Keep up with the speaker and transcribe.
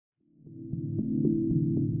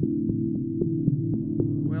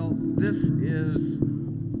This is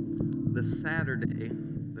the Saturday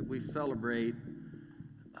that we celebrate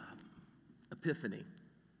Epiphany.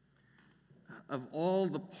 Of all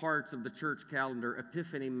the parts of the church calendar,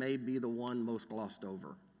 Epiphany may be the one most glossed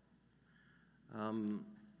over.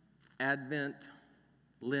 Advent,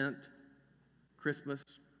 Lent, Christmas,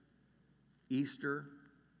 Easter,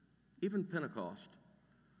 even Pentecost.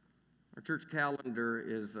 Our church calendar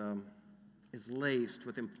is laced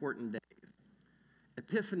with important days.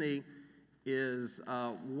 Epiphany is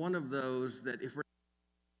one of those that if we're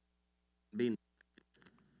being,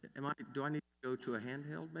 do I need to go to a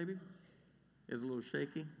handheld maybe? Is a little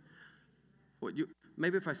shaky.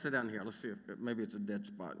 Maybe if I sit down here, let's see if maybe it's a dead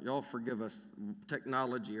spot. Y'all forgive us.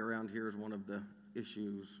 Technology around here is one of the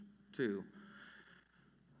issues too.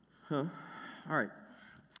 All right.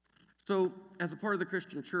 So as a part of the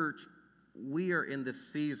Christian church, we are in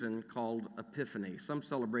this season called Epiphany. Some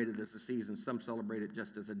celebrate it as a season, some celebrate it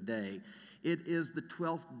just as a day. It is the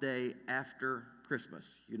 12th day after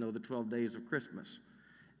Christmas. You know, the 12 days of Christmas.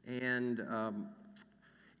 And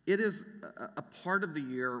it is a part of the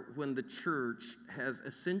year when the church has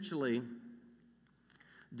essentially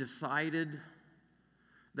decided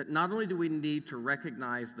that not only do we need to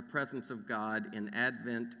recognize the presence of God in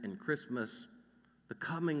Advent and Christmas, the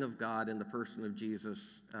coming of God in the person of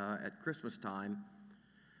Jesus at Christmas time,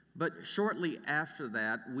 but shortly after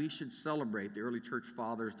that, we should celebrate, the early church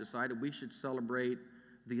fathers decided we should celebrate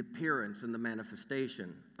the appearance and the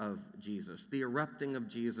manifestation of Jesus, the erupting of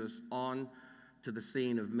Jesus on to the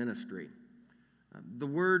scene of ministry. The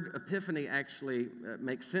word epiphany actually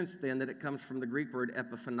makes sense then that it comes from the Greek word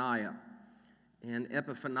epiphania. And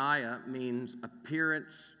epiphania means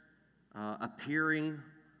appearance, appearing,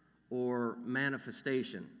 or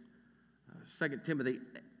manifestation. 2 Timothy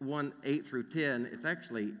 1, 8 through 10, it's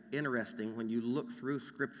actually interesting when you look through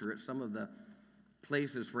Scripture at some of the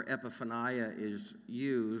places where epiphania is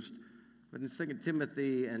used. But in 2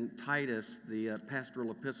 Timothy and Titus, the pastoral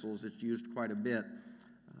epistles, it's used quite a bit.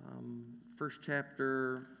 First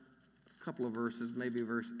chapter, a couple of verses, maybe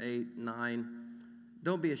verse 8, 9.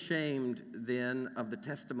 Don't be ashamed then of the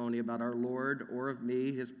testimony about our Lord or of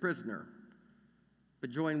me, his prisoner, but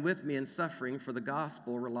join with me in suffering for the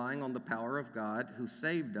gospel, relying on the power of God who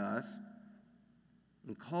saved us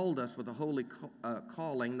and called us with a holy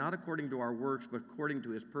calling, not according to our works, but according to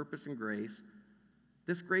his purpose and grace.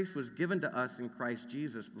 This grace was given to us in Christ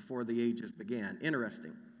Jesus before the ages began.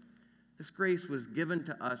 Interesting. This grace was given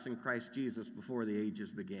to us in Christ Jesus before the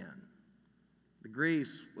ages began. The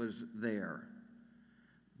grace was there.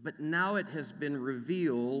 But now it has been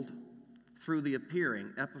revealed through the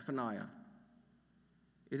appearing, epiphania.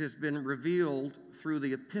 It has been revealed through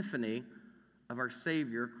the epiphany of our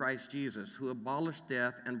Savior, Christ Jesus, who abolished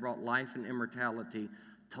death and brought life and immortality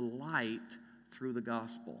to light through the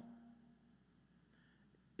gospel.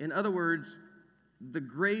 In other words, the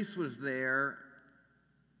grace was there,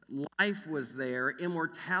 life was there,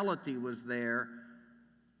 immortality was there,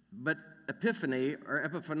 but epiphany or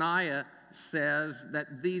epiphania says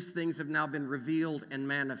that these things have now been revealed and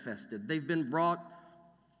manifested. They've been brought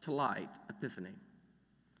to light, epiphany.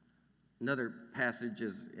 Another passage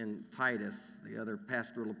is in Titus, the other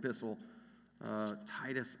pastoral epistle,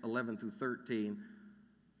 Titus 11 through 13.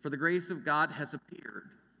 For the grace of God has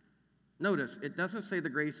appeared. Notice, it doesn't say the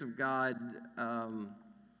grace of God has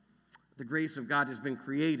been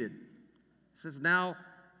created. It says now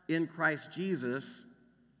in Christ Jesus,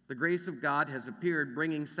 the grace of God has appeared,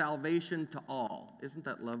 bringing salvation to all. Isn't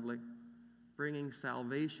that lovely? Bringing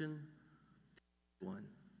salvation to everyone.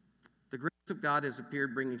 The grace of God has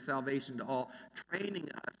appeared, bringing salvation to all, training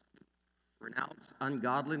us to renounce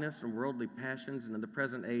ungodliness and worldly passions, and in the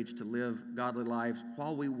present age to live godly lives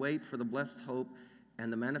while we wait for the blessed hope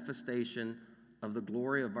and the manifestation of the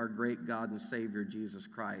glory of our great God and Savior, Jesus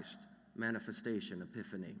Christ. Manifestation,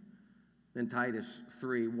 epiphany. Then Titus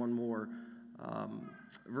 3, one more,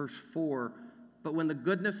 verse 4. But when the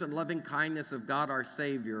goodness and loving kindness of God our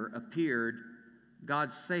Savior appeared,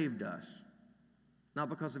 God saved us. Not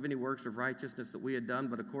because of any works of righteousness that we had done,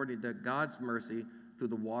 but according to God's mercy through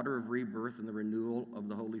the water of rebirth and the renewal of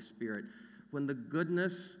the Holy Spirit. When the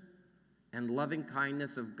goodness and loving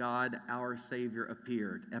kindness of God, our Savior,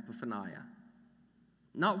 appeared, epiphania.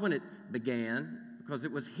 Not when it began, because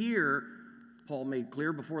it was here, Paul made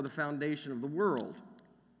clear, before the foundation of the world.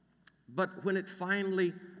 But when it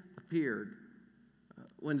finally appeared,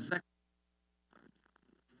 when Zechariah,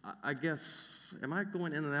 I guess, am I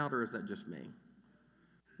going in and out, or is that just me?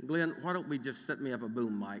 Glenn, why don't we just set me up a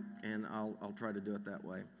boom mic, and I'll try to do it that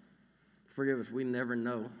way. Forgive us, we never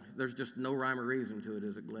know. There's just no rhyme or reason to it,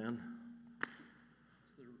 is it, Glenn?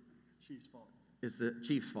 It's the chief's fault. It's the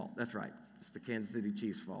Chiefs' fault. That's right. It's the Kansas City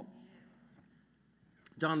Chiefs' fault.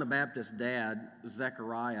 John the Baptist's dad,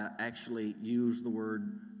 Zechariah, actually used the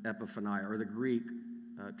word epiphania, or the Greek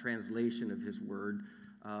translation of his word,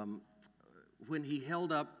 when he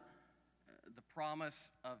held up the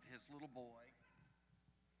promise of his little boy.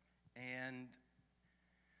 And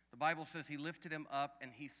the Bible says he lifted him up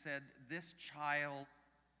and he said, "This child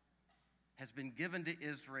has been given to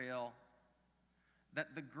Israel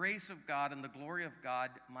that the grace of God and the glory of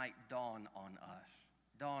God might dawn on us."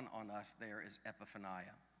 Dawn on us there is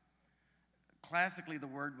epiphania. Classically, the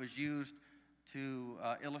word was used to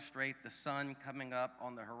illustrate the sun coming up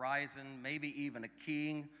on the horizon, maybe even a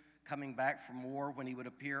king coming back from war when he would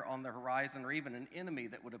appear on the horizon, or even an enemy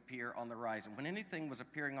that would appear on the horizon. When anything was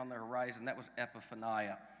appearing on the horizon, that was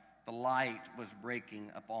epiphania. The light was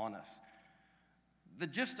breaking upon us. The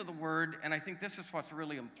gist of the word, and I think this is what's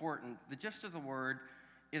really important, the gist of the word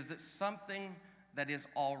is that something that is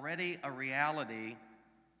already a reality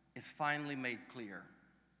is finally made clear.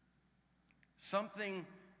 Something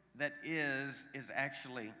that is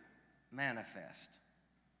actually manifest.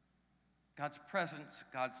 God's presence,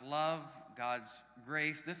 God's love, God's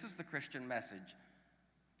grace. This is the Christian message.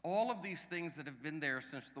 All of these things that have been there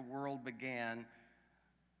since the world began,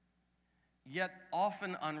 yet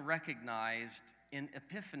often unrecognized, in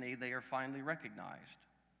Epiphany they are finally recognized.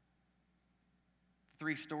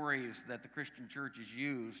 3 stories that the Christian church has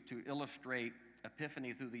used to illustrate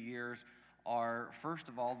Epiphany through the years are, first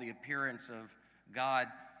of all, the appearance of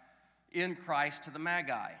God in Christ to the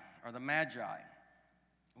Magi, or the Magi.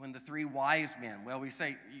 When the 3 wise men, well, we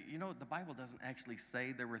say, you know, the Bible doesn't actually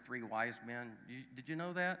say there were 3 wise men. Did you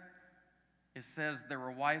know that? It says there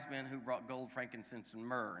were wise men who brought gold, frankincense, and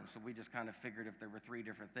myrrh. And so we just kind of figured if there were 3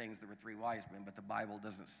 different things, there were 3 wise men, but the Bible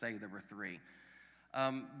doesn't say there were 3.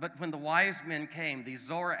 But when the wise men came, these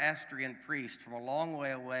Zoroastrian priests from a long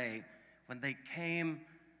way away, when they came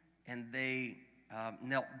and they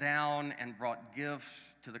knelt down and brought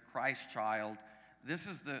gifts to the Christ child, this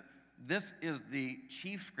is the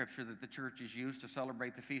chief scripture that the church has used to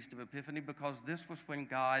celebrate the Feast of Epiphany, because this was when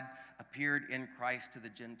God appeared in Christ to the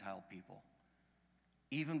Gentile people.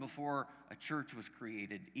 Even before a church was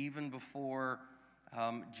created, even before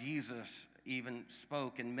Jesus even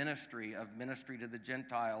spoke in ministry to the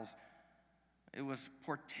Gentiles, it was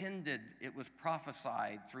portended, it was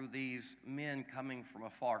prophesied through these men coming from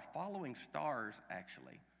afar, following stars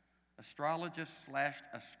actually, astrologists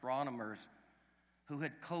 / astronomers who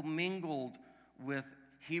had commingled with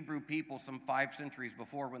Hebrew people some 5 centuries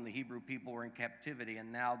before, when the Hebrew people were in captivity,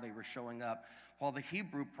 and now they were showing up, while the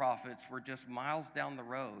Hebrew prophets were just miles down the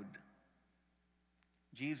road.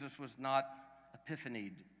 Jesus was not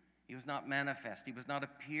epiphanied. He was not manifest. He was not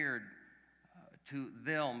appeared to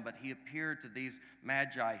them, but he appeared to these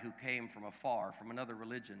magi who came from afar, from another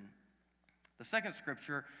religion. The second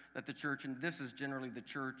scripture that the church, and this is generally the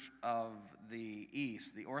church of the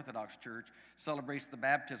East, the Orthodox Church, celebrates the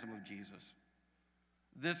baptism of Jesus.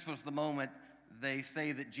 This was the moment they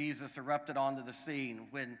say that Jesus erupted onto the scene,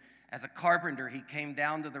 when as a carpenter he came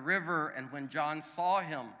down to the river, and when John saw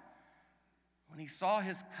him, when he saw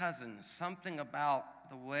his cousin, something about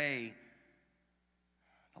the way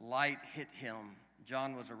the light hit him,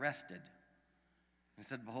 John was arrested and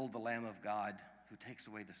said, "Behold the Lamb of God who takes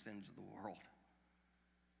away the sins of the world."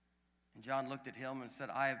 And John looked at him and said,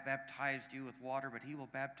 "I have baptized you with water, but he will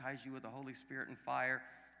baptize you with the Holy Spirit and fire,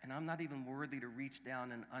 and I'm not even worthy to reach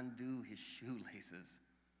down and undo his shoelaces.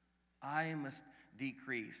 I must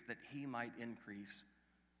decrease that he might increase."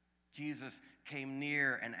 Jesus came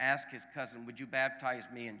near and asked his cousin, "Would you baptize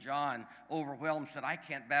me?" And John, overwhelmed, said, "I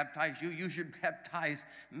can't baptize you. You should baptize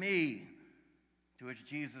me." To which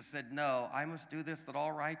Jesus said, "No, I must do this that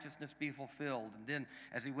all righteousness be fulfilled." And then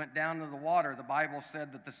as he went down to the water, the Bible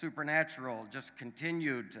said that the supernatural just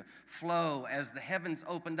continued to flow as the heavens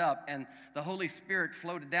opened up and the Holy Spirit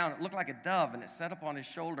floated down. It looked like a dove, and it sat upon his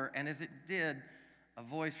shoulder. And as it did, a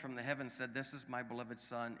voice from the heavens said, "This is my beloved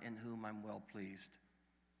Son, in whom I'm well pleased."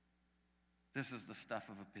 This is the stuff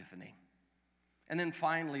of Epiphany. And then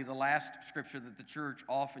finally, the last scripture that the church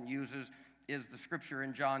often uses is the scripture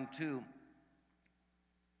in John 2,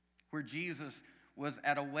 where Jesus was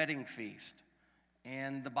at a wedding feast.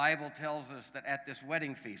 And the Bible tells us that at this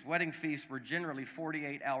wedding feasts were generally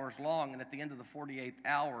 48 hours long, and at the end of the 48th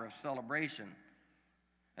hour of celebration,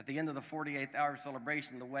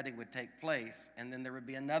 the wedding would take place, and then there would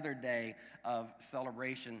be another day of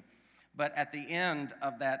celebration. But at the end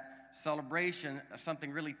of that celebration,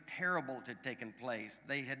 something really terrible had taken place.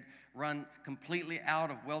 They had run completely out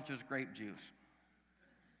of Welch's grape juice.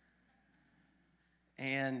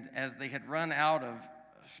 And as they had run out of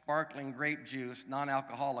sparkling grape juice,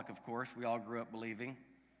 non-alcoholic, of course, we all grew up believing,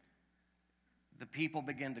 the people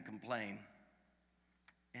began to complain.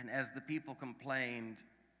 And as the people complained,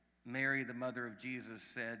 Mary, the mother of Jesus,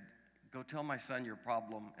 said, "Go tell my son your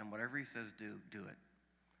problem, and whatever he says, do it."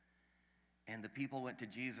 And the people went to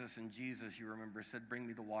Jesus, and Jesus, you remember, said, "Bring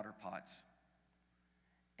me the water pots."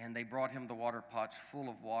 And they brought him the water pots full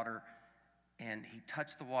of water, and he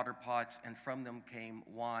touched the water pots, and from them came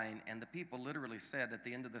wine. And the people literally said at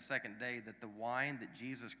the end of the second day that the wine that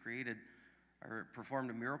Jesus created or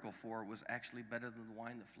performed a miracle for was actually better than the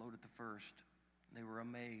wine that flowed at the first. They were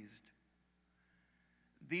amazed.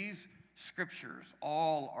 These scriptures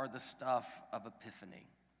all are the stuff of Epiphany.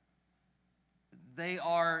 They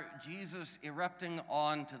are Jesus erupting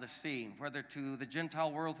onto the scene, whether to the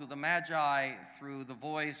Gentile world through the Magi, through the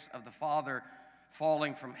voice of the Father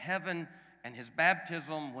falling from heaven, and his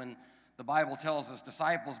baptism when the Bible tells us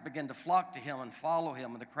disciples begin to flock to him and follow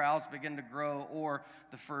him, and the crowds begin to grow, or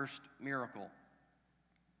the first miracle.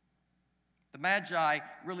 The Magi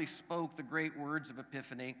really spoke the great words of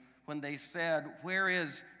Epiphany when they said, "Where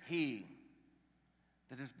is he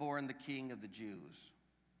that is born the King of the Jews?"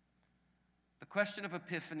 The question of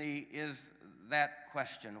Epiphany is that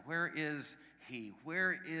question. Where is he?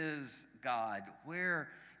 Where is God?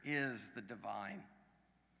 Where is the divine?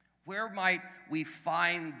 Where might we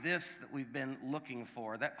find this that we've been looking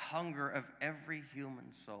for, that hunger of every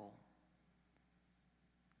human soul?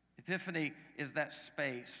 Epiphany is that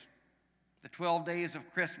space. The 12 days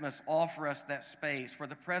of Christmas offer us that space where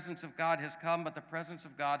the presence of God has come, but the presence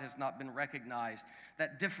of God has not been recognized.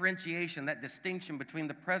 That differentiation, that distinction between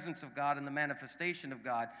the presence of God and the manifestation of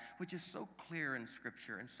God, which is so clear in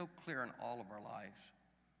Scripture and so clear in all of our lives.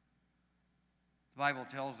 The Bible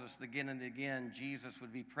tells us again and again Jesus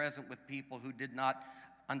would be present with people who did not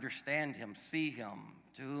understand him, see him,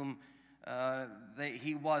 to whom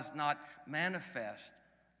he was not manifest.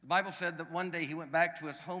 The Bible said that one day he went back to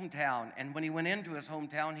his hometown, and when he went into his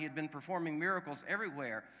hometown, he had been performing miracles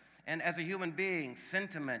everywhere. And as a human being,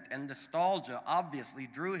 sentiment and nostalgia obviously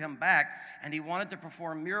drew him back, and he wanted to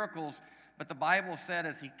perform miracles. But the Bible said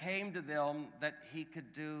as he came to them that he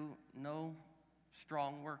could do no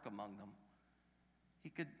strong work among them. He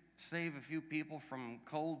could save a few people from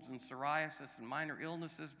colds and psoriasis and minor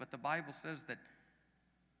illnesses, but the Bible says that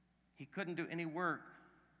he couldn't do any work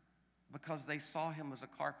because they saw him as a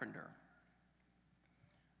carpenter.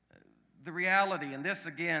 The reality, and this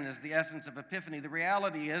again is the essence of Epiphany, the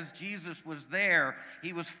reality is Jesus was there.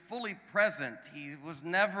 He was fully present. He was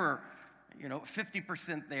never,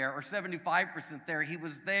 50% there or 75% there. He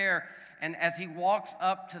was there, and as he walks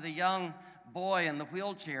up to the young boy in the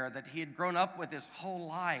wheelchair that he had grown up with his whole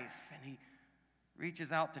life, and he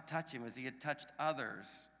reaches out to touch him as he had touched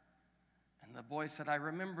others, and the boy said, "I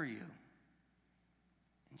remember you."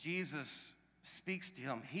 And Jesus speaks to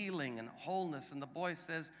him healing and wholeness, and the boy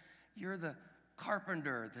says, "You're the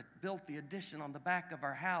carpenter that built the addition on the back of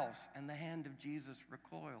our house," and the hand of Jesus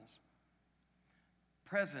recoils.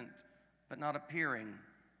 Present but not appearing,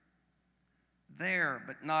 there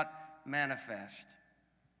but not manifest.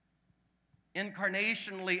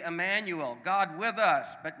 Incarnationally Emmanuel, God with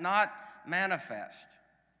us but not manifest.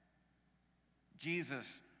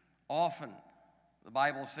 Jesus often, the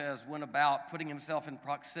Bible says, went about putting himself in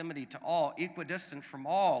proximity to all, equidistant from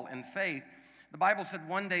all in faith. The Bible said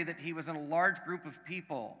one day that he was in a large group of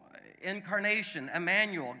people. Incarnation,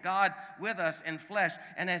 Emmanuel, God with us in flesh.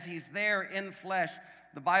 And as he's there in flesh,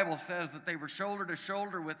 the Bible says that they were shoulder to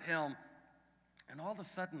shoulder with him. And all of a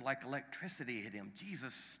sudden, like electricity hit him.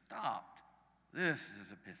 Jesus stopped. This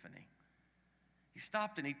is Epiphany. He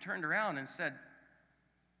stopped and he turned around and said,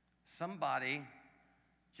 "Somebody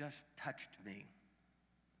just touched me."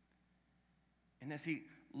 And as he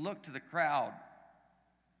looked to the crowd,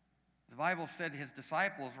 the Bible said his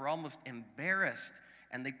disciples were almost embarrassed,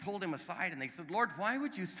 and they pulled him aside and they said, "Lord, why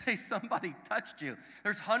would you say somebody touched you?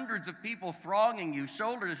 There's hundreds of people thronging you,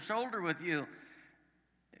 shoulder to shoulder with you.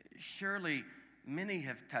 Surely many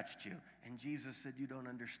have touched you." And Jesus said, "You don't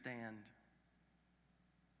understand.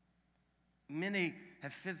 Many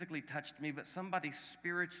have physically touched me, but somebody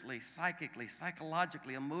spiritually, psychically,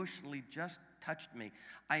 psychologically, emotionally just touched me.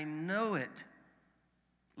 I know it."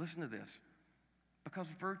 Listen to this. "Because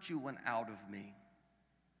virtue went out of me."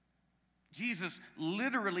 Jesus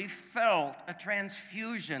literally felt a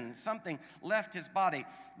transfusion. Something left his body.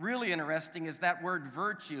 Really interesting is that word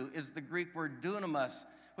virtue is the Greek word dunamis,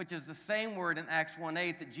 which is the same word in Acts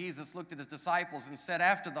 1:8 that Jesus looked at his disciples and said,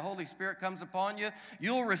 "After the Holy Spirit comes upon you,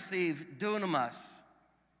 you'll receive dunamis."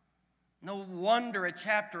 No wonder a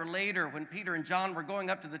chapter later, when Peter and John were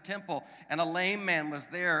going up to the temple and a lame man was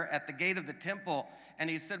there at the gate of the temple, and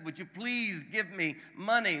he said, "Would you please give me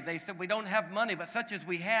money?" They said, "We don't have money, but such as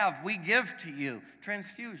we have, we give to you."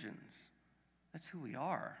 Transfusions. That's who we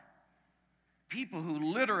are. People who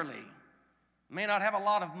literally may not have a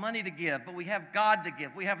lot of money to give, but we have God to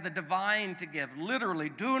give. We have the divine to give.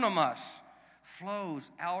 Literally, dunamis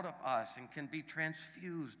flows out of us and can be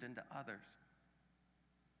transfused into others.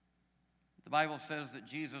 The Bible says that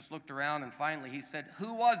Jesus looked around and finally he said,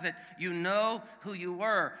 "Who was it? You know who you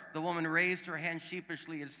were." The woman raised her hand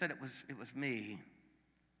sheepishly and said, "It was me."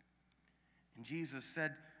 And Jesus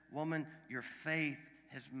said, "Woman, your faith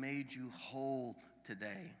has made you whole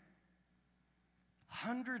today."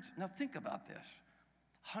 Now think about this.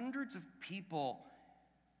 Hundreds of people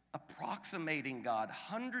approximating God,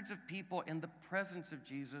 hundreds of people in the presence of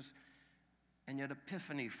Jesus, and yet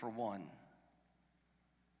epiphany for one.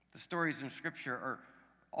 The stories in Scripture are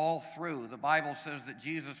all through. The Bible says that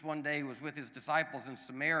Jesus one day was with his disciples in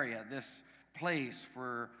Samaria, this place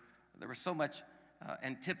where there was so much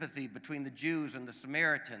antipathy between the Jews and the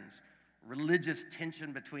Samaritans, religious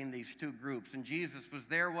tension between these two groups. And Jesus was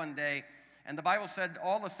there one day, and the Bible said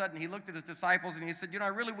all of a sudden he looked at his disciples and he said, "I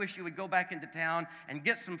really wish you would go back into town and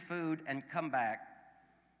get some food and come back."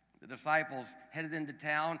 The disciples headed into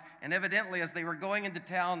town, and evidently as they were going into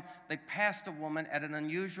town, they passed a woman at an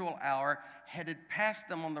unusual hour, headed past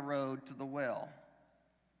them on the road to the well.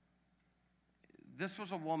 This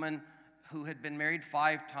was a woman who had been married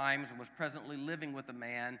 5 times and was presently living with a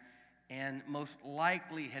man, and most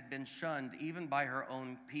likely had been shunned even by her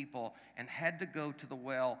own people, and had to go to the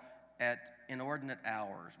well at inordinate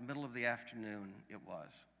hours, middle of the afternoon it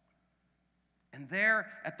was. And there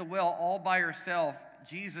at the well, all by herself,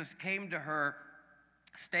 Jesus came to her,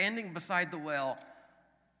 standing beside the well,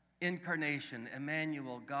 incarnation,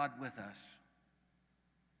 Emmanuel, God with us.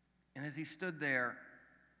 And as he stood there,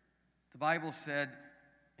 the Bible said,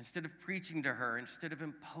 instead of preaching to her, instead of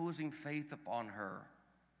imposing faith upon her,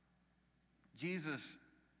 Jesus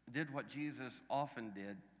did what Jesus often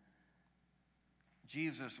did.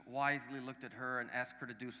 Jesus wisely looked at her and asked her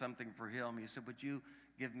to do something for him. He said, "Would you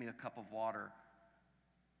give me a cup of water?"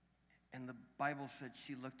 And the Bible said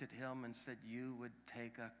she looked at him and said, you would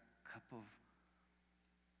take a cup of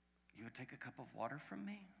water from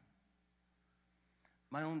me?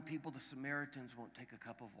 My own people, the Samaritans, won't take a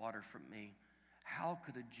cup of water from me. How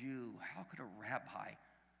could a Jew, how could a rabbi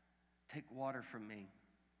take water from me?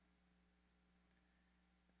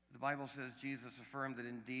 The Bible says Jesus affirmed that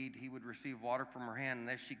indeed he would receive water from her hand, and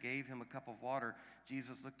as she gave him a cup of water,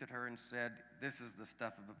 Jesus looked at her and said, this is the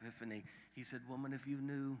stuff of epiphany. He said, "Woman, if you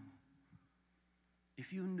knew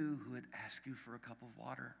who had asked you for a cup of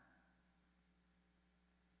water."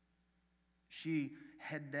 She,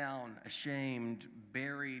 head down, ashamed,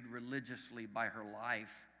 buried religiously by her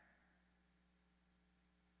life.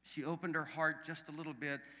 She opened her heart just a little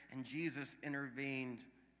bit, and Jesus intervened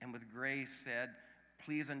and with grace said,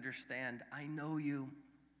 "Please understand, I know you.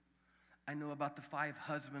 I know about the 5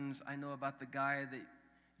 husbands. I know about the guy that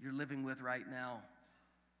you're living with right now."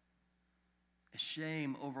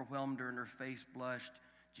 Shame overwhelmed her and her face blushed.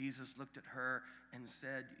 Jesus looked at her and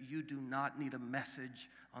said, "You do not need a message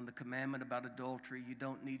on the commandment about adultery. You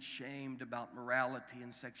don't need shamed about morality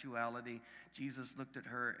and sexuality." Jesus looked at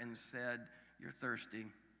her and said, "You're thirsty.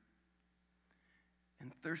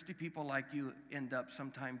 And thirsty people like you end up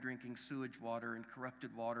sometime drinking sewage water and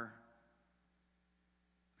corrupted water.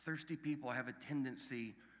 Thirsty people have a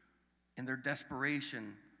tendency in their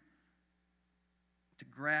desperation to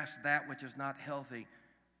grasp that which is not healthy."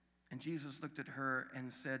 And Jesus looked at her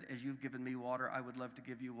and said, "As you've given me water, I would love to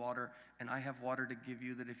give you water, and I have water to give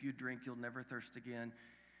you that if you drink, you'll never thirst again."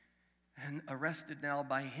 And arrested now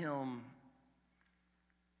by him,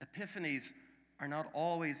 epiphanies are not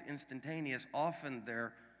always instantaneous. Often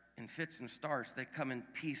they're in fits and starts. They come in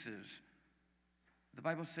pieces. The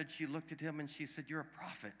Bible said she looked at him and she said, "You're a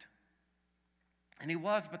prophet." And he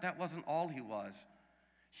was, but that wasn't all he was.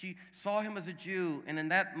 She saw him as a Jew, and in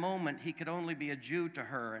that moment, he could only be a Jew to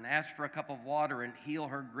her and ask for a cup of water and heal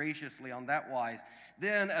her graciously on that wise.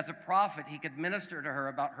 Then, as a prophet, he could minister to her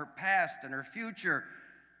about her past and her future.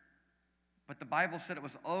 But the Bible said it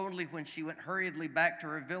was only when she went hurriedly back to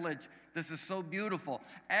her village. This is so beautiful.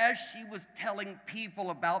 As she was telling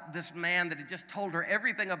people about this man that had just told her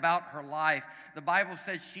everything about her life, the Bible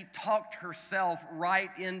says she talked herself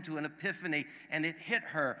right into an epiphany, and it hit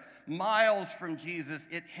her. Miles from Jesus,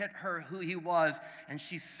 it hit her who he was, and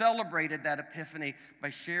she celebrated that epiphany by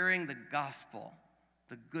sharing the gospel,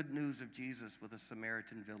 the good news of Jesus, with a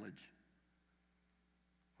Samaritan village.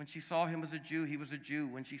 When she saw him as a Jew, he was a Jew.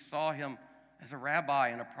 When she saw him as a rabbi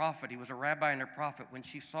and a prophet, he was a rabbi and a prophet. When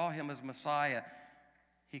she saw him as Messiah,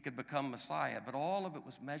 he could become Messiah. But all of it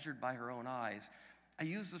was measured by her own eyes. I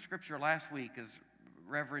used the scripture last week as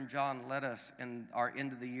Reverend John led us in our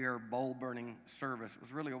end of the year bowl burning service. It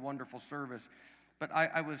was really a wonderful service. But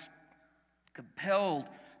I was compelled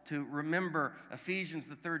to remember Ephesians,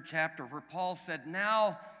 the 3rd chapter, where Paul said,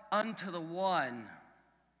 now unto the one,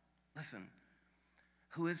 listen,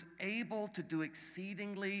 who is able to do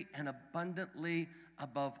exceedingly and abundantly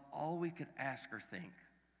above all we could ask or think.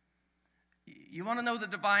 You want to know the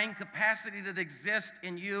divine capacity that exists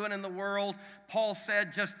in you and in the world? Paul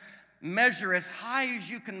said, just measure as high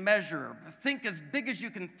as you can measure, think as big as you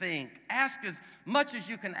can think, ask as much as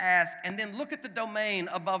you can ask, and then look at the domain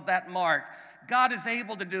above that mark. God is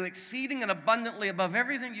able to do exceeding and abundantly above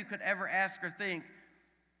everything you could ever ask or think,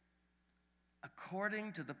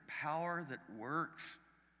 according to the power that works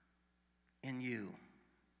in you.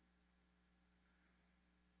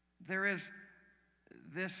 There is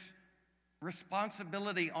this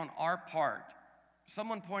responsibility on our part.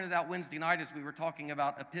 Someone pointed out Wednesday night as we were talking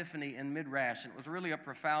about Epiphany and Midrash, and it was really a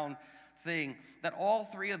profound thing, that all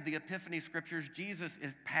three of the Epiphany scriptures, Jesus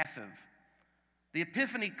is passive. The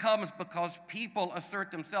Epiphany comes because people assert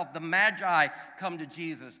themselves. The Magi come to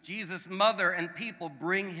Jesus. Jesus' mother and people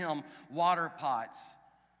bring him water pots.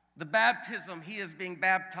 The baptism, he is being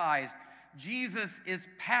baptized. Jesus is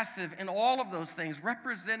passive in all of those things,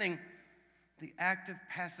 representing the active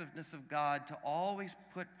passiveness of God to always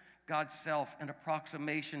put God's self in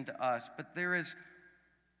approximation to us. But there is,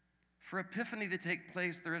 for Epiphany to take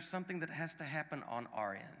place, there is something that has to happen on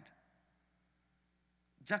our end.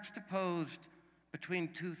 Juxtaposed between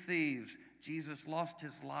two thieves, Jesus lost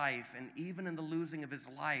his life, and even in the losing of his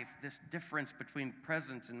life, this difference between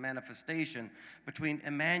presence and manifestation, between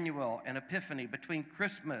Emmanuel and Epiphany, between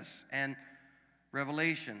Christmas and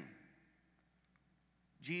Revelation.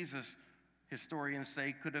 Jesus, historians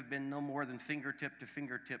say, could have been no more than fingertip to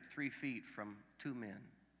fingertip, 3 feet from two men.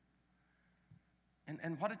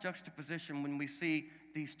 And what a juxtaposition when we see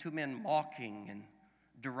these two men mocking and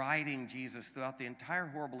deriding Jesus throughout the entire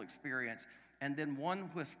horrible experience. And then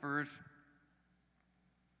one whispers,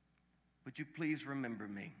 would you please remember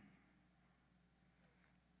me?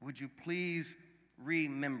 Would you please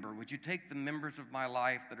remember? Would you take the members of my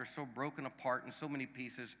life that are so broken apart in so many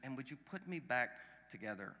pieces, and would you put me back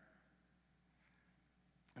together?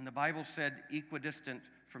 And the Bible said equidistant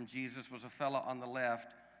from Jesus was a fellow on the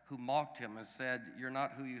left who mocked him and said, you're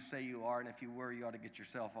not who you say you are, and if you were, you ought to get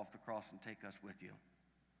yourself off the cross and take us with you.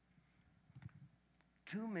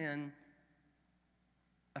 Two men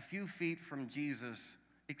a few feet from Jesus,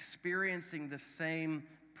 experiencing the same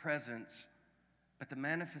presence, but the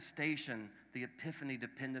manifestation, the epiphany,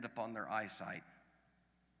 depended upon their eyesight.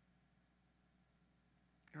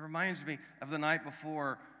 It reminds me of the night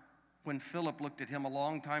before when Philip looked at him, a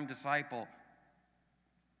longtime disciple,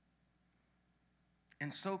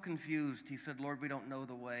 and so confused, he said, Lord, we don't know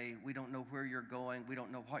the way. We don't know where you're going. We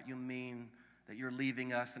don't know what you mean, that you're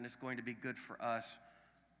leaving us and it's going to be good for us.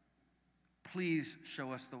 Please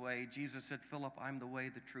show us the way. Jesus said, Philip, I'm the way,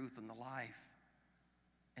 the truth, and the life.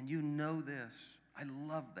 And you know this. I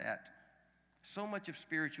love that. So much of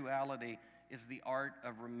spirituality is the art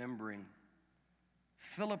of remembering.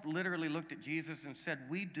 Philip literally looked at Jesus and said,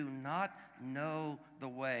 we do not know the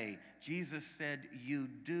way. Jesus said, you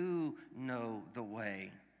do know the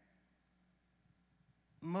way.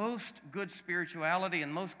 Most good spirituality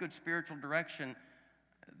and most good spiritual direction,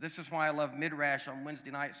 this is why I love Midrash on Wednesday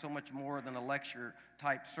night so much more than a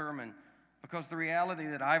lecture-type sermon. Because the reality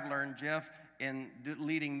that I've learned, Jeff, in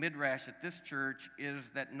leading Midrash at this church is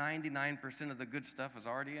that 99% of the good stuff is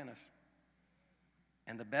already in us.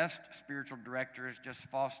 And the best spiritual directors just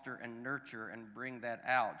foster and nurture and bring that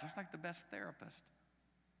out, just like the best therapist.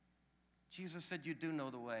 Jesus said, you do know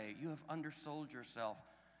the way. You have undersold yourself.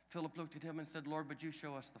 Philip looked at him and said, Lord, would you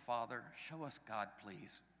show us the Father? Show us God,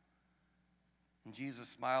 please. And Jesus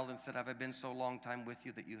smiled and said, have I been so long time with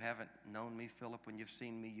you that you haven't known me, Philip? When you've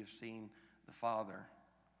seen me, you've seen the Father.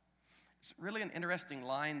 It's really an interesting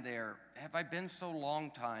line there. Have I been so long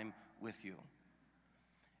time with you?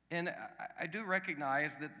 And I do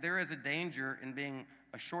recognize that there is a danger in being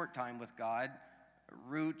a short time with God.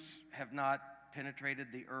 Roots have not penetrated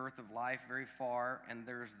the earth of life very far, and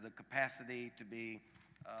there's the capacity to be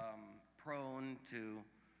prone to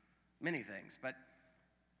many things. But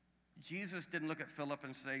Jesus didn't look at Philip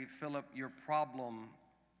and say, Philip, your problem,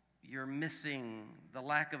 you're missing, the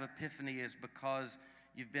lack of epiphany is because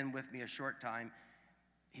you've been with me a short time.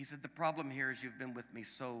 He said, the problem here is you've been with me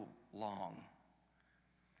so long.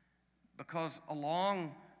 Because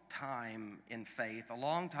along time in faith, a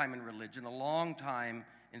long time in religion, a long time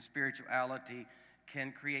in spirituality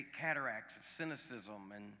can create cataracts of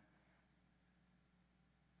cynicism, and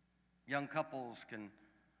young couples can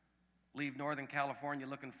leave Northern California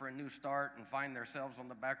looking for a new start and find themselves on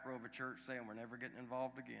the back row of a church saying, we're never getting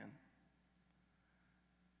involved again.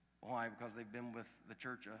 Why? Because they've been with the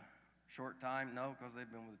church a short time? No, because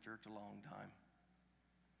they've been with the church a long time.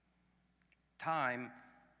 Time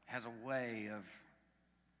has a way of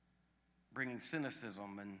bringing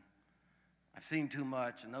cynicism, and I've seen too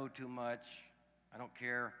much, I know too much, I don't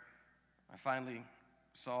care. I finally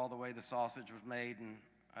saw the way the sausage was made, and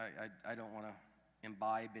I don't want to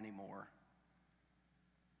imbibe anymore.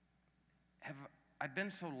 Have I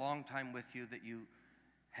been so long time with you that you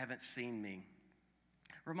haven't seen me?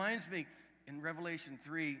 Reminds me in Revelation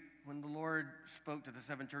 3, when the Lord spoke to the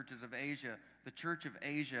 7 churches of Asia, the church of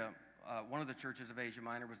Asia, one of the churches of Asia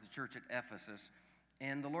Minor was the church at Ephesus.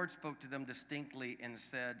 And the Lord spoke to them distinctly and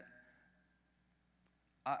said,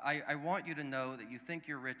 I want you to know that you think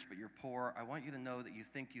you're rich, but you're poor. I want you to know that you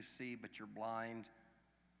think you see, but you're blind.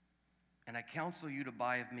 And I counsel you to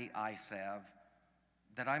buy of me eye salve,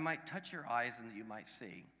 that I might touch your eyes and that you might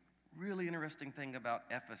see. Really interesting thing about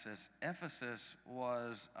Ephesus. Ephesus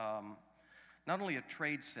was not only a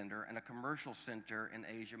trade center and a commercial center in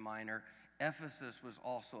Asia Minor, Ephesus was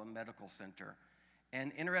also a medical center.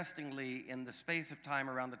 And interestingly, in the space of time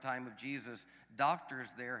around the time of Jesus,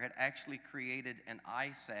 doctors there had actually created an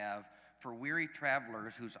eye salve for weary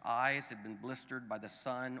travelers whose eyes had been blistered by the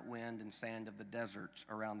sun, wind, and sand of the deserts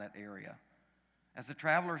around that area. As the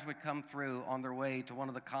travelers would come through on their way to one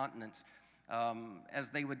of the continents,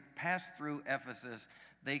 as they would pass through Ephesus,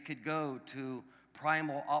 they could go to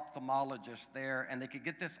primal ophthalmologists there, and they could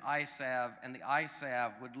get this eye salve, and the eye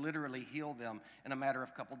salve would literally heal them in a matter of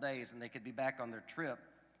a couple days, and they could be back on their trip.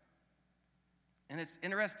 And it's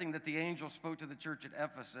interesting that the angel spoke to the church at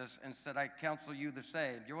Ephesus and said, I counsel you the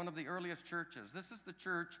same. You're one of the earliest churches. This is the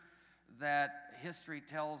church that history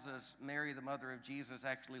tells us Mary, the mother of Jesus,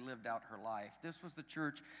 actually lived out her life. This was the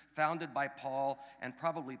church founded by Paul and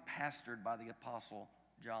probably pastored by the Apostle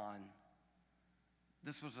John.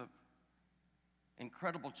 This was an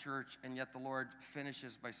incredible church, and yet the Lord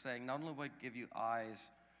finishes by saying, not only will I give you eyes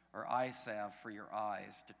or eye salve for your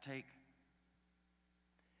eyes to take.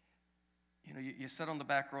 You know, you sit on the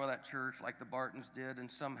back row of that church like the Bartons did,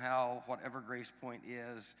 and somehow whatever Grace Point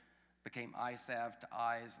is became eye salve to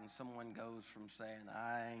eyes, and someone goes from saying,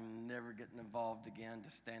 I'm never getting involved again, to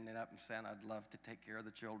standing up and saying, I'd love to take care of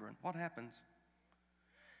the children. What happens?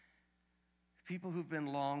 People who've been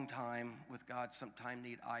long time with God sometime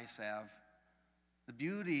need eye salve. The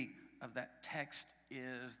beauty of that text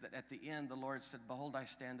is that at the end, the Lord said, behold, I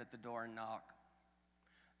stand at the door and knock.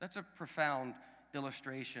 That's a profound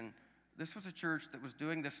illustration. This was a church that was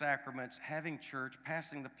doing the sacraments, having church,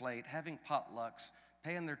 passing the plate, having potlucks,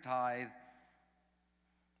 paying their tithe.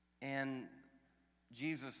 And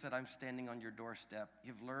Jesus said, I'm standing on your doorstep.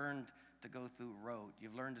 You've learned to go through rote.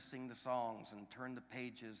 You've learned to sing the songs and turn the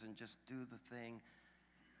pages and just do the thing.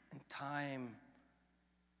 And time,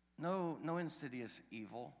 no insidious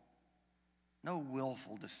evil, no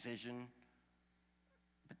willful decision,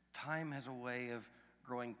 but time has a way of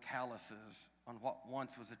growing calluses on what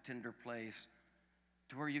once was a tender place,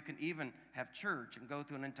 to where you can even have church and go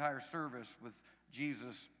through an entire service with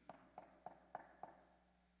Jesus,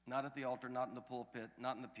 not at the altar, not in the pulpit,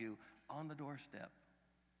 not in the pew, on the doorstep.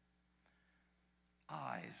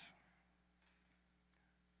 Eyes.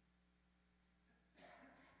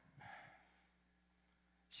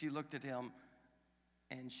 She looked at him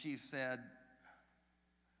and she said,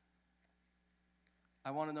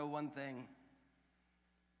 I want to know one thing.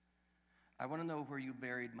 I want to know where you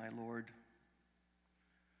buried my Lord.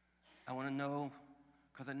 I want to know,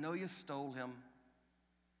 because I know you stole him.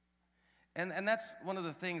 And that's one of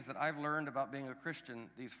the things that I've learned about being a Christian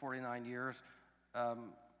these 49 years.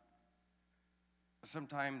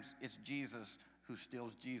 Sometimes it's Jesus who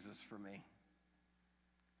steals Jesus for me.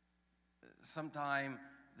 Sometimes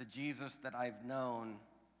the Jesus that I've known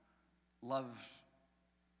loves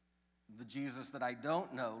the Jesus that I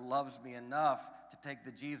don't know, loves me enough to take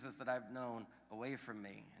the Jesus that I've known away from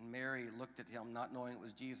me. And Mary looked at him, not knowing it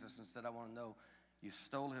was Jesus, and said, I want to know, you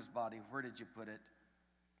stole his body. Where did you put it?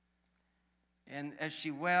 And as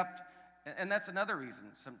she wept, and that's another reason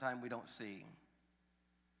sometimes we don't see.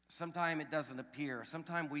 Sometimes it doesn't appear.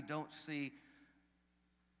 Sometimes we don't see.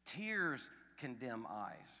 Tears can dim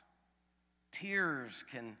eyes. Tears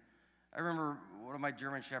can. I remember one of my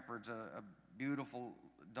German shepherds, a beautiful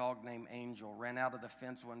dog named Angel, ran out of the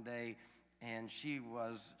fence one day, and she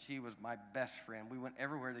was my best friend. We went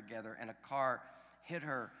everywhere together, and a car hit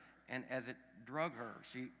her, and as it drug her,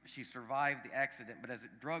 she survived the accident, but as it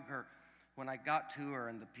drug her, when I got to her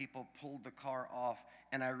and the people pulled the car off,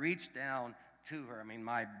 and I reached down to her, I mean,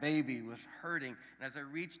 my baby was hurting, and as I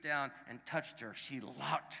reached down and touched her, she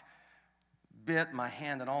bit my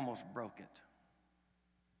hand and almost broke it.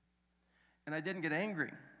 And I didn't get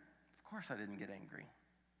angry. Of course I didn't get angry.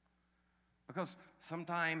 Because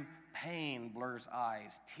sometimes pain blurs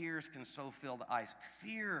eyes. Tears can so fill the eyes.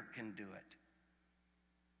 Fear can do it.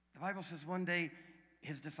 The Bible says one day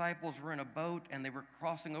his disciples were in a boat and they were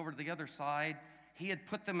crossing over to the other side. He had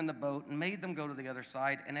put them in the boat and made them go to the other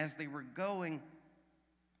side. And as they were going,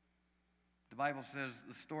 the Bible says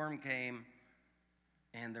the storm came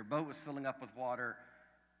and their boat was filling up with water.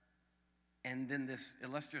 And then this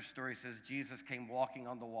illustrative story says Jesus came walking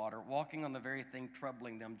on the water, walking on the very thing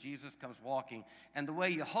troubling them. Jesus comes walking. And the way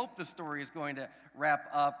you hope the story is going to wrap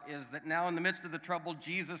up is that now in the midst of the trouble,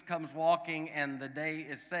 Jesus comes walking and the day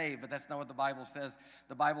is saved. But that's not what the Bible says.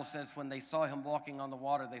 The Bible says when they saw him walking on the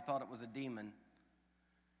water, they thought it was a demon.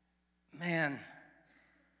 Man,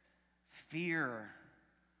 fear,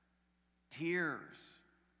 tears,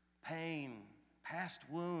 pain, past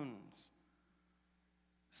wounds,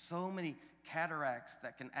 so many cataracts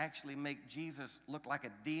that can actually make Jesus look like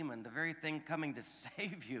a demon, the very thing coming to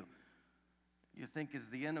save you, you think is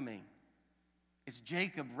the enemy. It's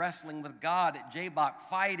Jacob wrestling with God at Jabbok,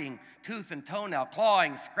 fighting, tooth and toenail,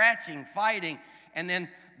 clawing, scratching, fighting, and then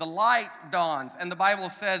the light dawns, and the Bible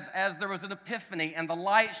says as there was an epiphany and the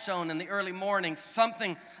light shone in the early morning,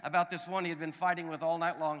 something about this one he had been fighting with all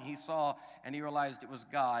night long he saw, and he realized it was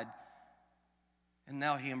God. And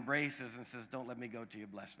now he embraces and says, don't let me go till you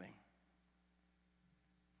bless me.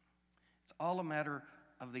 It's all a matter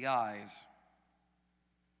of the eyes.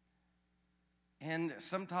 And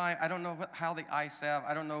sometimes, I don't know how the eye salve,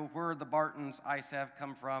 I don't know where the Barton's eye salve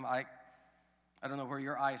come from. I don't know where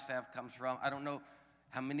your eye salve comes from. I don't know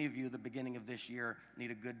how many of you at the beginning of this year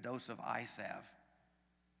need a good dose of eye salve.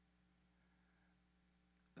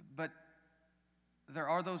 But there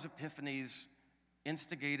are those epiphanies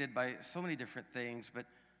instigated by so many different things, but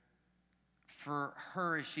for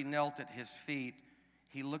her, as she knelt at his feet,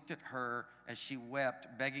 he looked at her as she wept,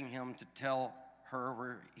 begging him to tell her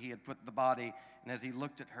where he had put the body. And as he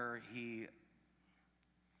looked at her, he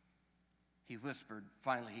whispered,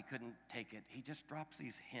 finally, he couldn't take it. He just drops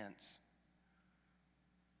these hints.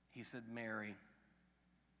 He said, Mary.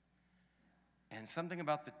 And something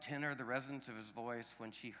about the tenor, the resonance of his voice,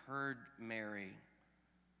 when she heard Mary,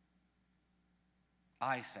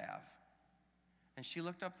 eye salve. And she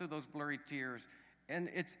looked up through those blurry tears. And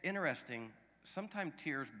it's interesting. Sometimes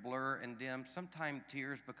tears blur and dim. Sometimes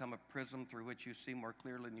tears become a prism through which you see more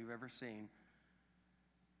clearly than you've ever seen.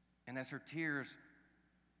 And as her tears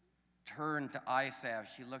turned to eye salve,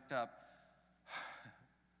 she looked up.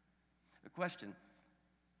 The question,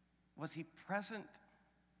 was he present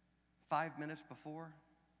 5 minutes before?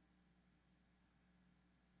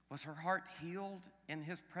 Was her heart healed in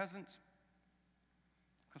his presence?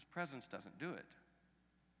 Because presence doesn't do it.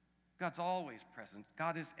 God's always present.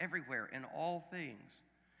 God is everywhere in all things.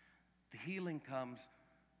 The healing comes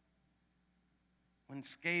when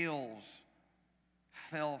scales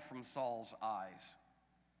fell from Saul's eyes.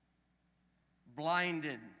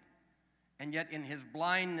 Blinded, and yet in his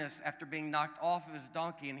blindness, after being knocked off of his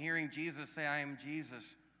donkey and hearing Jesus say, I am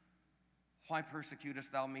Jesus, why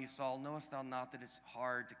persecutest thou me, Saul? Knowest thou not that it's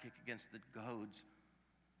hard to kick against the goads?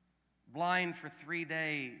 Blind for 3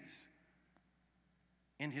 days.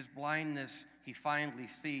 In his blindness, he finally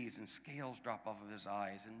sees, and scales drop off of his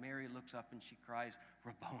eyes. And Mary looks up and she cries,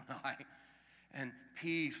 Rabboni. And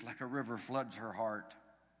peace like a river floods her heart.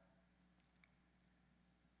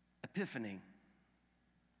 Epiphany.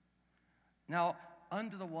 Now,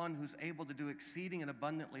 unto the one who's able to do exceeding and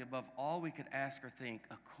abundantly above all we could ask or think,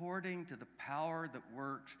 according to the power that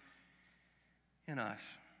works in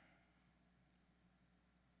us.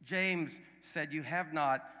 James said, you have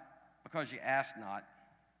not because you ask not.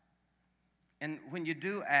 And when you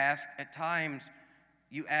do ask, at times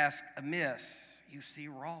you ask amiss, you see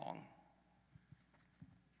wrong.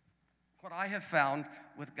 What I have found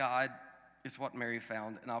with God is what Mary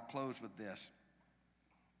found, and I'll close with this.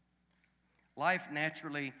 Life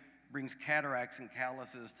naturally brings cataracts and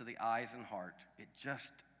calluses to the eyes and heart. It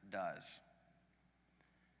just does.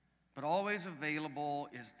 But always available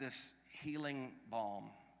is this healing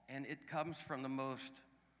balm, and it comes from the most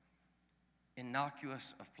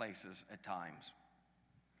innocuous of places at times.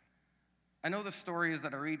 I know the stories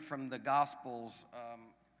that I read from the Gospels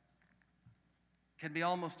can be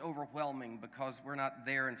almost overwhelming because we're not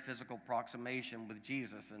there in physical proximation with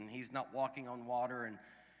Jesus, and he's not walking on water, and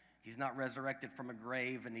He's not resurrected from a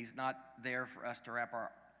grave, and he's not there for us to wrap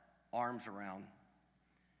our arms around.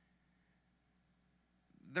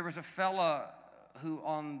 There was a fella who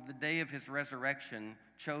on the day of his resurrection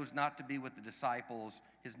chose not to be with the disciples.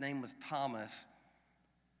 His name was Thomas.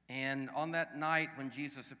 And on that night when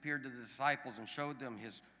Jesus appeared to the disciples and showed them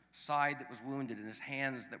his side that was wounded and his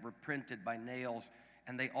hands that were printed by nails,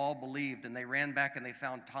 and they all believed, and they ran back and they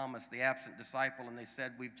found Thomas, the absent disciple, and they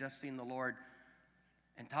said, "We've just seen the Lord."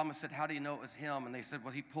 And Thomas said, "How do you know it was him?" And they said,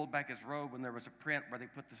 "Well, he pulled back his robe and there was a print where they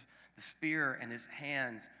put the spear in his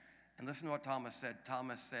hands." And listen to what Thomas said.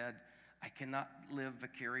 Thomas said, "I cannot live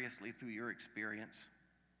vicariously through your experience.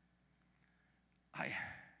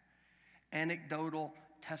 Anecdotal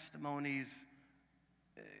testimonies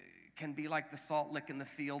can be like the salt lick in the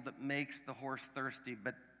field that makes the horse thirsty,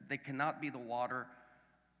 but they cannot be the water.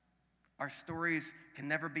 Our stories can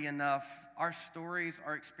never be enough. Our stories,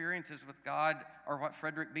 our experiences with God are what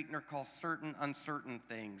Frederick Buechner calls certain, uncertain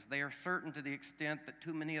things. They are certain to the extent that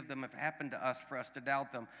too many of them have happened to us for us to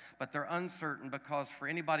doubt them, but they're uncertain because for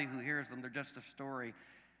anybody who hears them, they're just a story,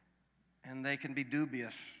 and they can be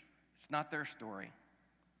dubious. It's not their story.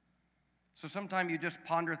 So sometimes you just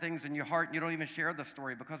ponder things in your heart and you don't even share the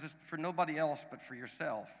story because it's for nobody else but for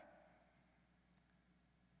yourself.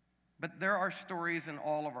 But there are stories in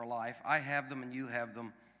all of our life. I have them and you have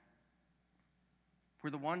them. Where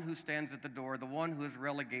the one who stands at the door, the one who is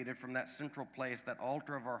relegated from that central place, that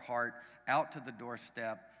altar of our heart, out to the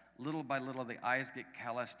doorstep, little by little the eyes get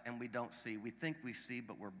calloused and we don't see. We think we see,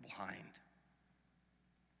 but we're blind.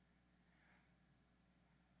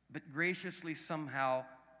 But graciously somehow,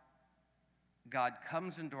 God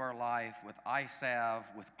comes into our life with eye salve,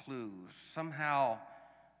 with clues. Somehow,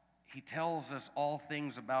 he tells us all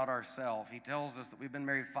things about ourselves. He tells us that we've been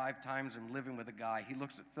married 5 times and living with a guy. He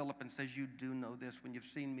looks at Philip and says, "You do know this. When you've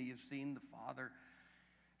seen me, you've seen the Father."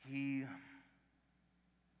 He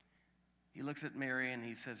looks at Mary and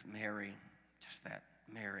he says, "Mary," just that,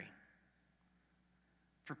 Mary.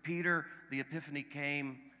 For Peter, the epiphany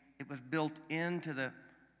came. It was built into the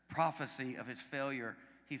prophecy of his failure.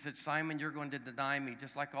 He said, "Simon, you're going to deny me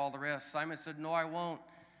just like all the rest." Simon said, "No, I won't."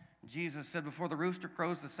 Jesus said, "Before the rooster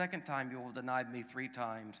crows the second time, you will deny me 3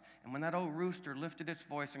 times. And when that old rooster lifted its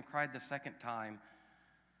voice and cried the second time,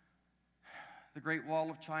 the great wall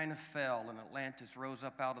of China fell and Atlantis rose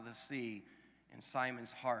up out of the sea in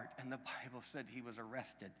Simon's heart. And the Bible said he was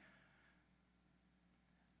arrested.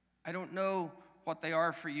 I don't know what they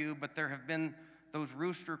are for you, but there have been those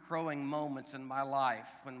rooster crowing moments in my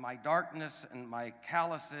life when my darkness and my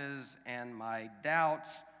calluses and my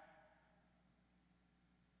doubts,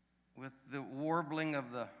 with the warbling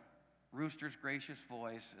of the rooster's gracious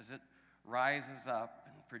voice as it rises up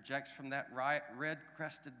and projects from that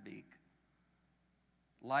red-crested beak,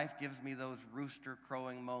 life gives me those rooster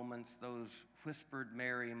crowing moments, those whispered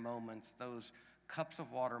Mary moments, those cups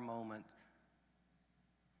of water moments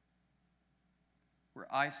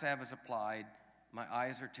where eye salve is applied, my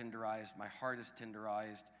eyes are tenderized, my heart is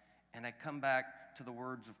tenderized, and I come back to the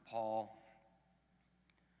words of Paul.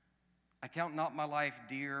 I count not my life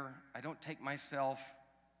dear. I don't take myself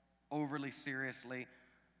overly seriously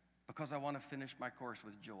because I want to finish my course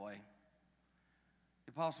with joy.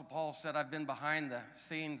 The Apostle Paul said, "I've been behind the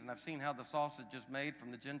scenes and I've seen how the sausage is made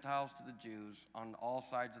from the Gentiles to the Jews on all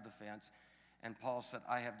sides of the fence." And Paul said,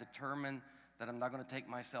 "I have determined that I'm not going to take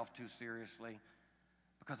myself too seriously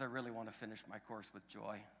because I really want to finish my course with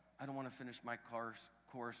joy. I don't want to finish my course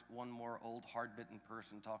one more old hard-bitten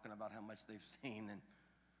person talking about how much they've seen, and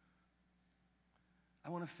I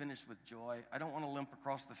want to finish with joy. I don't want to limp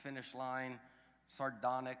across the finish line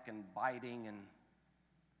sardonic and biting and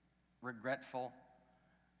regretful.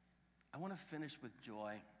 I want to finish with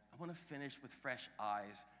joy. I want to finish with fresh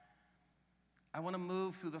eyes. I want to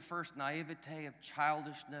move through the first naivete of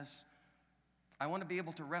childishness. I want to be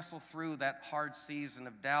able to wrestle through that hard season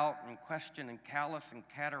of doubt and question and callous and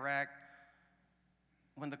cataract.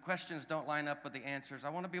 When the questions don't line up with the answers, I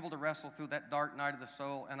want to be able to wrestle through that dark night of the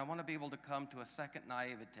soul, and I want to be able to come to a second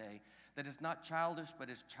naivete that is not childish but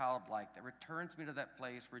is childlike, that returns me to that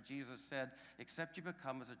place where Jesus said, "Except you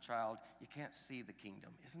become as a child, you can't see the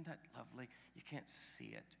kingdom." Isn't that lovely? You can't see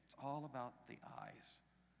it. It's all about the eyes.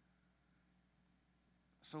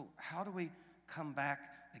 So how do we come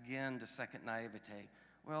back again to second naivete?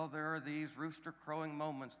 Well, there are these rooster crowing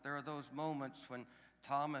moments. There are those moments when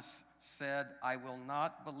Thomas said, "I will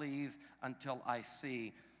not believe until I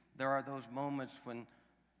see." There are those moments when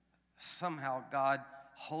somehow God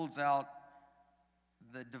holds out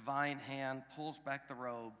the divine hand, pulls back the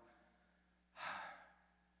robe,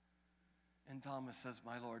 and Thomas says,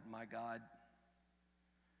 "My Lord, my God."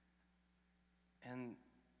 And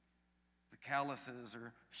The calluses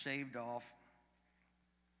are shaved off.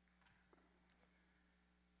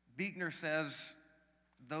 Buechner says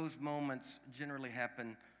those moments generally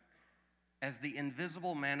happen as the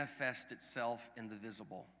invisible manifests itself in the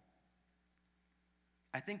visible.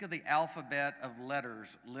 I think of the alphabet of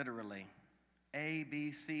letters, literally. A,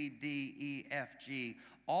 B, C, D, E, F, G,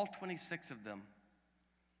 all 26 of them.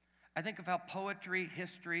 I think of how poetry,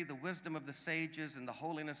 history, the wisdom of the sages, and the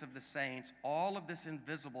holiness of the saints, all of this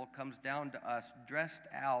invisible comes down to us, dressed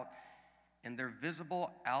out in their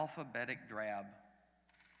visible alphabetic drab.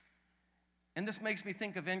 And this makes me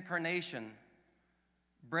think of incarnation,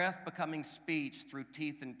 breath becoming speech through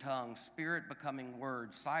teeth and tongue, spirit becoming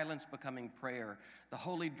word, silence becoming prayer, the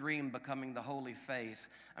holy dream becoming the holy face.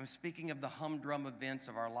 I'm speaking of the humdrum events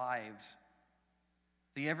of our lives.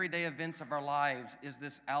 The everyday events of our lives is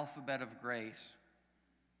this alphabet of grace.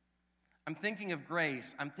 I'm thinking of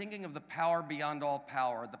grace. I'm thinking of the power beyond all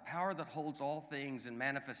power, the power that holds all things in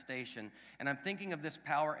manifestation. And I'm thinking of this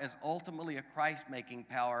power as ultimately a Christ-making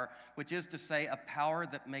power, which is to say a power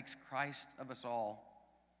that makes Christ of us all.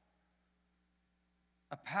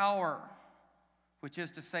 A power, which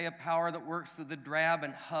is to say a power that works through the drab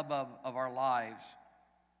and hubbub of our lives,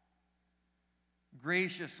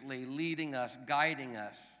 graciously leading us, guiding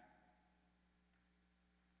us.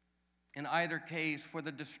 In either case, for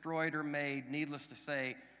the destroyed or made, needless to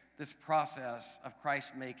say, this process of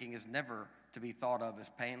Christ-making is never to be thought of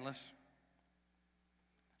as painless.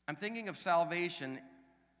 I'm thinking of salvation,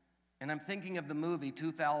 and I'm thinking of the movie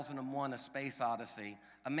 2001: A Space Odyssey.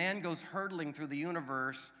 A man goes hurtling through the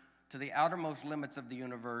universe to the outermost limits of the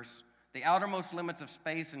universe, the outermost limits of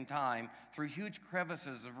space and time. Through huge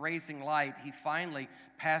crevices of racing light, he finally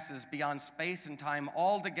passes beyond space and time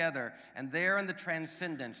altogether. And there in the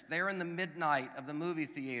transcendence, there in the midnight of the movie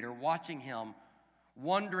theater, watching him,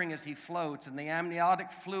 wondering as he floats in the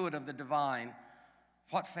amniotic fluid of the divine,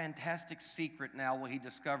 what fantastic secret now will he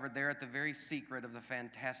discover there at the very secret of the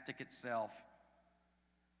fantastic itself?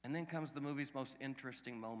 And then comes the movie's most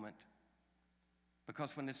interesting moment.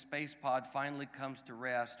 Because when his space pod finally comes to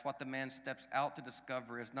rest, what the man steps out to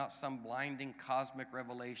discover is not some blinding cosmic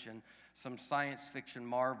revelation, some science fiction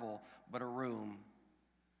marvel, but a room.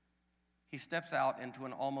 He steps out into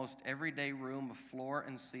an almost everyday room of floor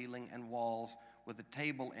and ceiling and walls with a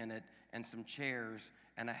table in it and some chairs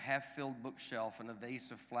and a half-filled bookshelf and a vase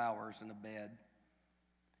of flowers and a bed.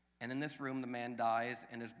 And in this room, the man dies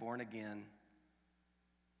and is born again.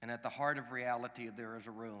 And at the heart of reality, there is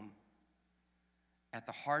a room. At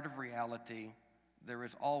the heart of reality, there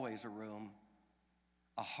is always a room,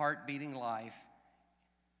 a heart-beating life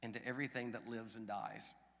into everything that lives and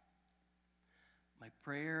dies. My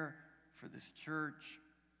prayer for this church,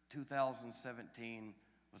 2017,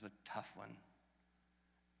 was a tough one.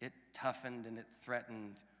 It toughened and it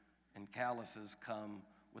threatened, and calluses come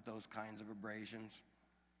with those kinds of abrasions.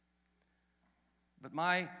 But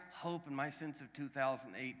my hope and my sense of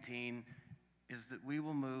 2018 is that we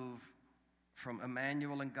will move from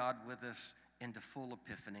Emmanuel and God with us into full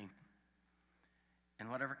epiphany.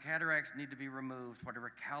 And whatever cataracts need to be removed,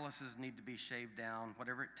 whatever calluses need to be shaved down,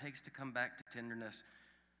 whatever it takes to come back to tenderness,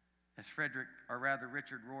 as Richard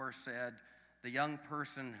Rohr said, the young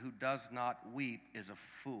person who does not weep is a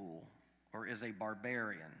fool or is a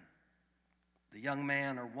barbarian. The young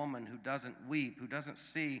man or woman who doesn't weep, who doesn't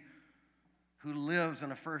see, who lives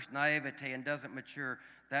in a first naivete and doesn't mature,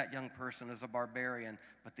 that young person is a barbarian.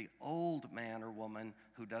 But the old man or woman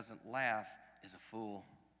who doesn't laugh is a fool.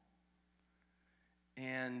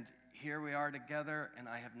 And here we are together, and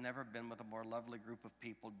I have never been with a more lovely group of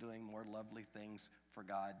people doing more lovely things for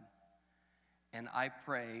God. And I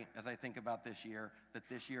pray, as I think about this year, that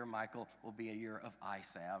this year, Michael, will be a year of eye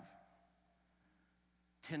salve,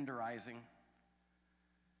 tenderizing,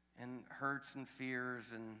 and hurts and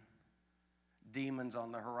fears and demons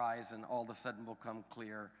on the horizon all of a sudden will come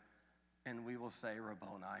clear, and we will say,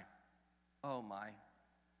 Rabboni, oh my,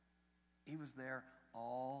 he was there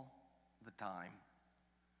all the time.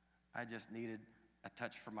 I just needed a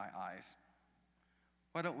touch for my eyes.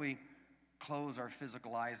 Why don't we close our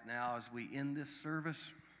physical eyes now as we end this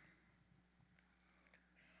service?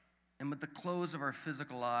 And with the close of our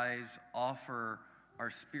physical eyes, offer our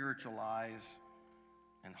spiritual eyes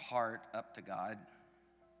and heart up to God.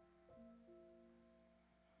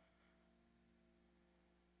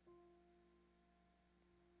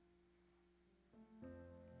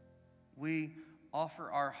 We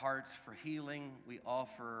offer our hearts for healing. We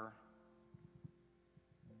offer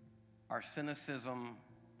our cynicism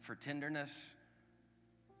for tenderness.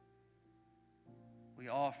 We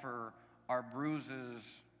offer our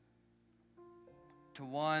bruises to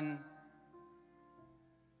one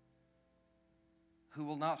who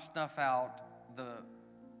will not snuff out the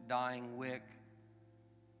dying wick,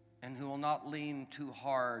 and who will not lean too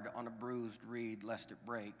hard on a bruised reed lest it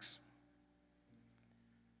breaks.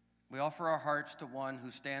 We offer our hearts to one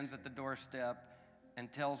who stands at the doorstep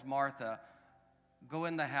and tells Martha, "Go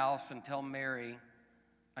in the house and tell Mary,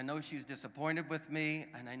 I know she's disappointed with me,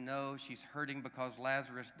 and I know she's hurting because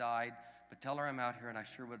Lazarus died, but tell her I'm out here and I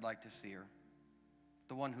sure would like to see her."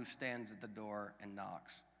 The one who stands at the door and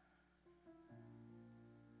knocks.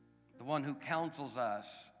 The one who counsels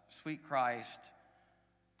us, sweet Christ,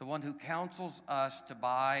 the one who counsels us to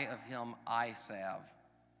buy of him eye salve,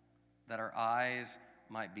 that our eyes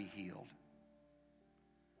might be healed.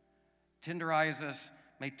 Tenderize us.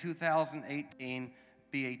 May 2018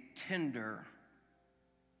 be a tender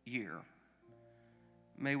year.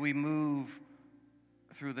 May we move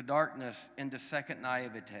through the darkness into second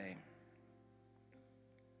naivete.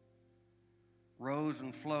 Rows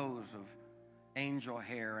and flows of angel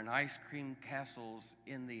hair and ice cream castles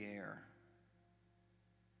in the air.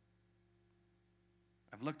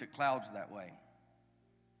 I've looked at clouds that way.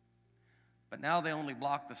 But now they only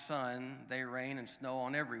block the sun. They rain and snow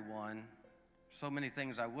on everyone. So many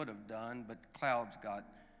things I would have done, but clouds got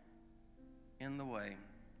in the way.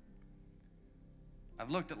 I've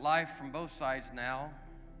looked at life from both sides now.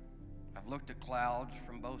 I've looked at clouds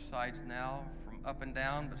from both sides now, from up and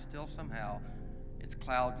down, but still somehow it's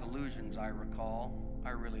clouds' illusions I recall. I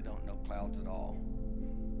really don't know clouds at all.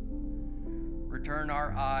 Return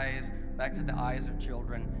our eyes back to the eyes of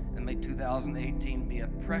children, and may 2018 be a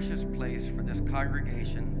precious place for this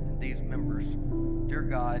congregation and these members. Dear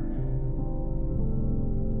God,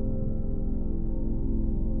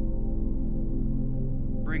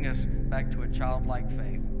 bring us back to a childlike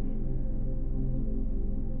faith.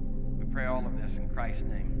 We pray all of this in Christ's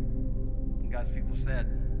name. And God's people said,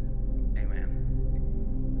 amen.